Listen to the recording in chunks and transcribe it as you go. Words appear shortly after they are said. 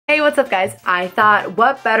Hey, what's up guys? I thought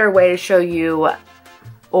what better way to show you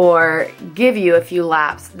or give you a few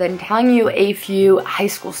laughs than telling you a few high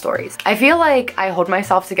school stories. I feel like I hold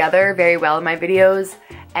myself together very well in my videos,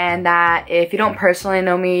 and that if you don't personally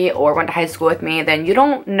know me or went to high school with me, then you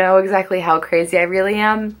don't know exactly how crazy I really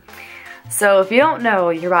am. So if you don't know,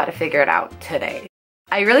 you're about to figure it out today.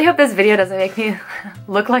 I really hope this video doesn't make me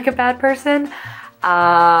look like a bad person.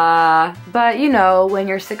 But you know, when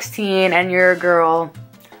you're 16 and you're a girl,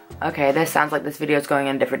 okay, this sounds like this video is going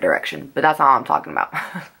in a different direction, but that's not what I'm talking about.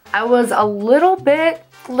 I was a little bit,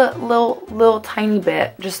 little tiny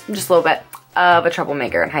bit, just a little bit of a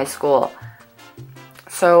troublemaker in high school.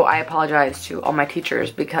 So I apologize to all my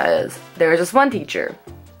teachers because there was this one teacher,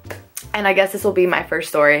 and I guess this will be my first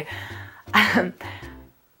story.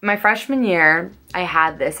 My freshman year, I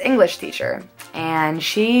had this English teacher, and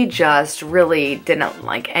she just really didn't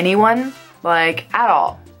like anyone, like at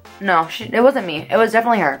all. No, it wasn't me. It was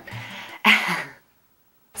definitely her.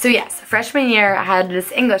 So yes, freshman year I had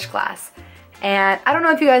this English class. And I don't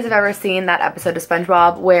know if you guys have ever seen that episode of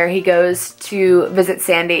SpongeBob where he goes to visit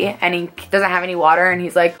Sandy and he doesn't have any water and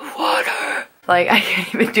he's like, water! Like, I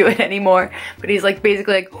can't even do it anymore. But he's like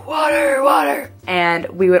basically like, water, water! And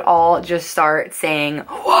we would all just start saying,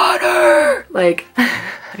 water! Like,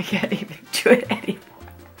 I can't even do it anymore.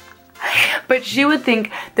 But she would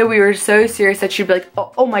think that we were so serious that she'd be like,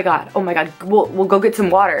 oh my god, we'll go get some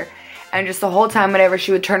water. And just the whole time whenever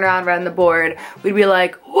she would turn around the board, we'd be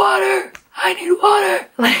like, water, I need water.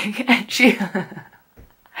 Like, and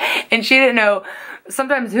she didn't know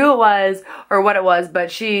sometimes who it was or what it was,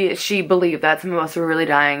 but she believed that some of us were really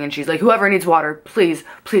dying, and she's like, whoever needs water, please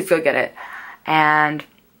go get it. And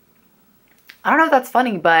I don't know if that's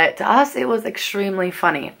funny, but to us it was extremely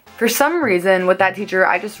funny. For some reason, with that teacher,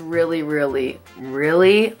 I just really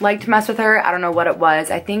liked to mess with her. I don't know what it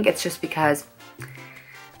was. I think it's just because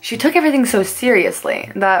she took everything so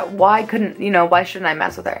seriously that why shouldn't I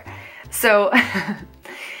mess with her? So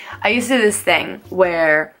I used to do this thing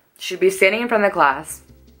where she'd be standing in front of the class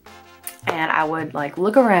and I would like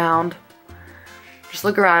look around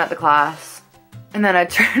at the class, and then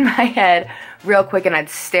I'd turn my head real quick and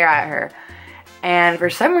I'd stare at her. And for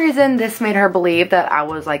some reason, this made her believe that I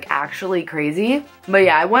was like actually crazy. But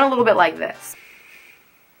yeah, I went a little bit like this.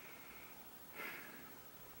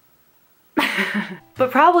 But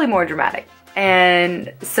probably more dramatic.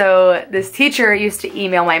 And so this teacher used to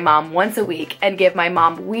email my mom once a week and give my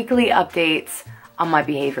mom weekly updates on my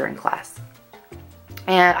behavior in class.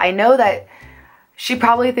 And I know that she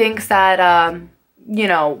probably thinks that, you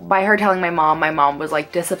know, by her telling my mom was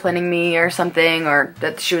like disciplining me or something, or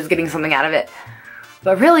that she was getting something out of it.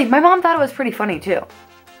 But really, my mom thought it was pretty funny too.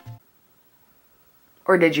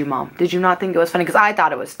 Or did you, Mom? Did you not think it was funny? Because I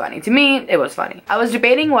thought it was funny. To me, it was funny. I was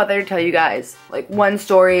debating whether to tell you guys like one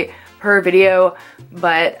story per video,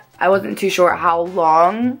 but I wasn't too sure how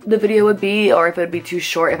long the video would be, or if it would be too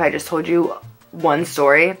short if I just told you one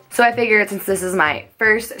story. So I figured since this is my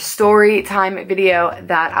first story time video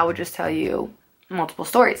that I would just tell you multiple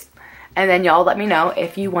stories. And then y'all let me know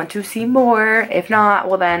if you want to see more. If not,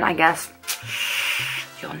 well then I guess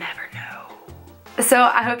you'll never know. So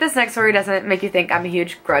I hope this next story doesn't make you think I'm a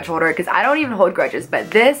huge grudge holder, because I don't even hold grudges,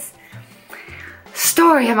 but this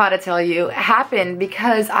story I'm about to tell you happened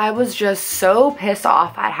because I was just so pissed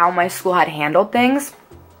off at how my school had handled things.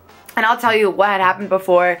 And I'll tell you what had happened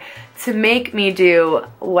before to make me do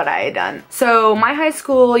what I had done. So my high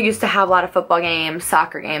school used to have a lot of football games,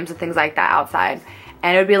 soccer games, and things like that outside.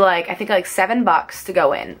 And it would be like, I think like $7 to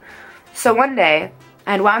go in. So one day,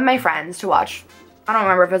 I had went with my friends to watch, I don't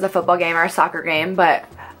remember if it was a football game or a soccer game, but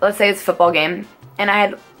let's say it's a football game. And I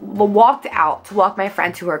had walked out to walk my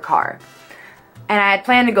friend to her car. And I had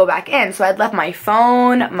planned to go back in, so I had left my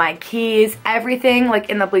phone, my keys, everything like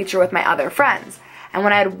in the bleacher with my other friends. And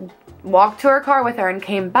when I had walked to her car with her and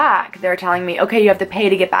came back, they were telling me, okay, you have to pay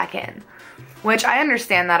to get back in. Which I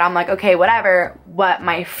understand that. I'm like, okay, whatever, but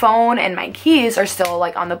my phone and my keys are still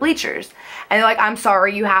like on the bleachers. And they're like, I'm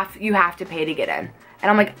sorry, you have to pay to get in. And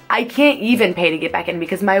I'm like, I can't even pay to get back in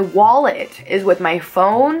because my wallet is with my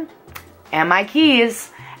phone and my keys.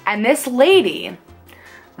 And this lady,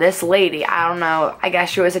 I don't know, I guess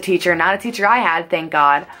she was a teacher, not a teacher I had, thank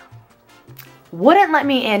God, wouldn't let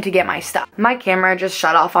me in to get my stuff. My camera just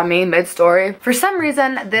shut off on me mid-story. For some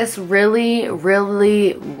reason, this really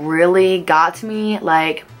got to me,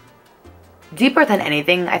 like, deeper than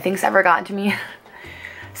anything I think's ever gotten to me.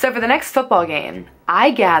 So for the next football game,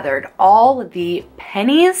 I gathered all the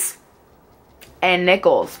pennies and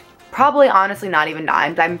nickels, probably honestly not even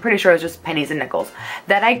dimes, I'm pretty sure it was just pennies and nickels,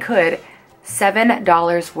 that I could,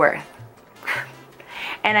 $7 worth.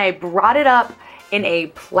 And I brought it up in a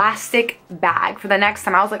plastic bag for the next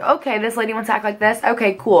time. I was like, okay, this lady wants to act like this.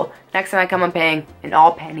 Okay, cool. Next time I come, I'm paying in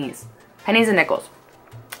all pennies. Pennies and nickels.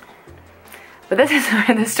 But this is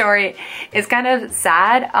where the story is kind of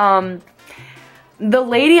sad. The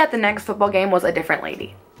lady at the next football game was a different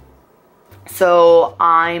lady. So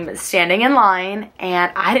I'm standing in line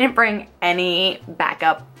and I didn't bring any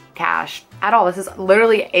backup cash at all. This is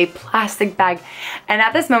literally a plastic bag. And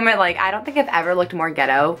at this moment, like, I don't think I've ever looked more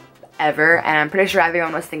ghetto ever. And I'm pretty sure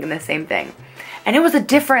everyone was thinking the same thing. And it was a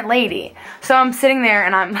different lady. So I'm sitting there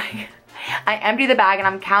and I'm like, I empty the bag and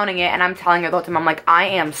I'm counting it and I'm telling her the whole time, I'm like, I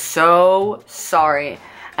am so sorry.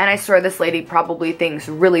 And I swear this lady probably thinks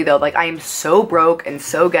really though, like I am so broke and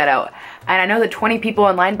so ghetto. And I know the 20 people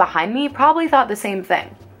in line behind me probably thought the same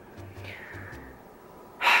thing.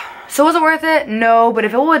 So was it worth it? No, but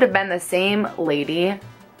if it would have been the same lady,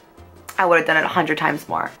 I would have done it 100 times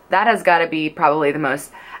more. That has got to be probably the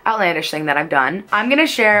most outlandish thing that I've done. I'm gonna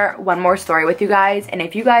share one more story with you guys, and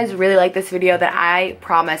if you guys really like this video, then I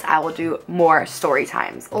promise I will do more story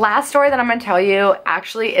times. Last story that I'm gonna tell you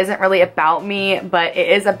actually isn't really about me, but it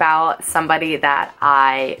is about somebody that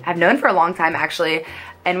I have known for a long time actually,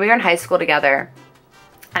 and we were in high school together.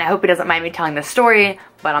 And I hope he doesn't mind me telling this story,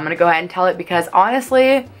 but I'm gonna go ahead and tell it because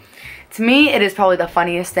honestly, to me, it is probably the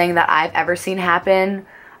funniest thing that I've ever seen happen.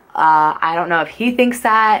 I don't know if he thinks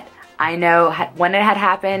that. I know when it had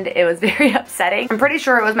happened, it was very upsetting. I'm pretty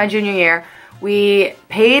sure it was my junior year. We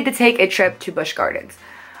paid to take a trip to Busch Gardens.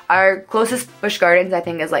 Our closest Busch Gardens, I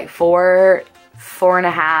think, is like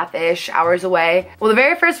 4.5-ish hours away. Well, the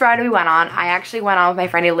very first ride we went on, I actually went on with my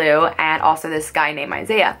friend Lou and also this guy named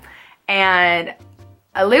Isaiah. And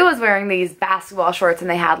Lou was wearing these basketball shorts and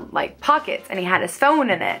they had like pockets and he had his phone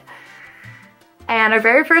in it. And our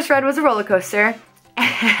very first ride was a roller coaster.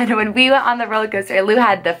 And when we went on the roller coaster, Lou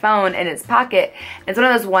had the phone in his pocket. It's one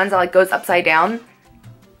of those ones that like goes upside down.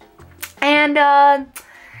 And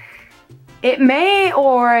it may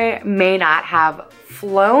or may not have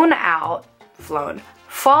fallen out of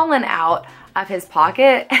his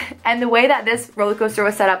pocket. And the way that this roller coaster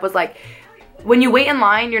was set up was like, when you wait in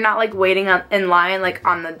line, you're not like waiting in line like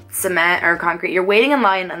on the cement or concrete. You're waiting in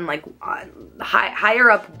line on like higher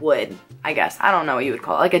up wood, I guess. I don't know what you would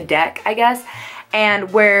call it, like a deck, I guess.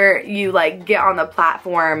 And where you like get on the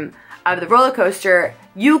platform of the roller coaster,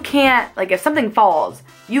 you can't, like if something falls,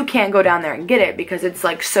 you can't go down there and get it because it's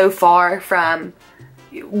like so far from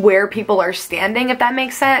where people are standing, if that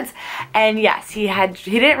makes sense. And yes, he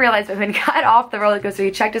didn't realize, but when he got off the roller coaster,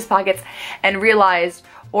 he checked his pockets and realized,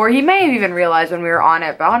 or he may have even realized when we were on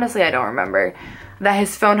it, but honestly I don't remember, that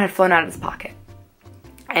his phone had flown out of his pocket.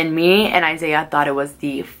 And me and Isaiah thought it was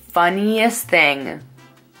the funniest thing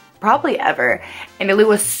probably ever. And Lou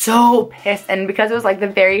was so pissed, and because it was like the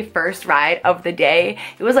very first ride of the day,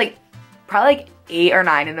 it was like probably like 8 or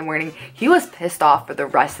 9 in the morning, he was pissed off for the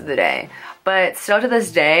rest of the day. But still to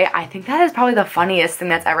this day, I think that is probably the funniest thing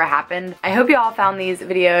that's ever happened. I hope you all found these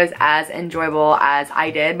videos as enjoyable as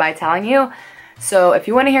I did by telling you. So if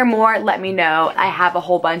you want to hear more, let me know. I have a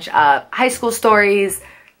whole bunch of high school stories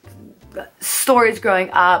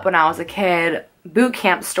growing up when I was a kid, boot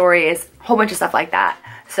camp stories, a whole bunch of stuff like that.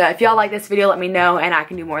 So if y'all like this video, let me know and I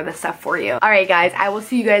can do more of this stuff for you. Alright guys, I will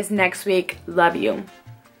see you guys next week. Love you.